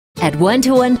At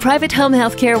One-to-One Private Home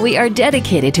Healthcare, we are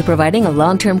dedicated to providing a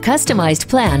long-term customized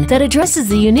plan that addresses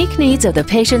the unique needs of the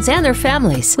patients and their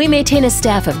families. We maintain a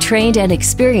staff of trained and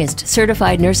experienced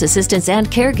certified nurse assistants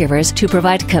and caregivers to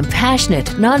provide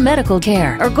compassionate, non-medical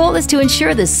care. Our goal is to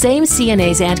ensure the same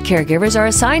CNAs and caregivers are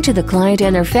assigned to the client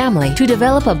and their family to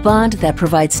develop a bond that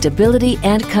provides stability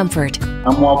and comfort.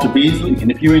 I'm Walter Beasley,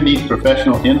 and if you're in need of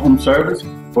professional in-home service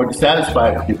or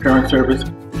dissatisfied with your current service,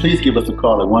 please give us a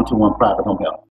call at One-to-One Private Home Health.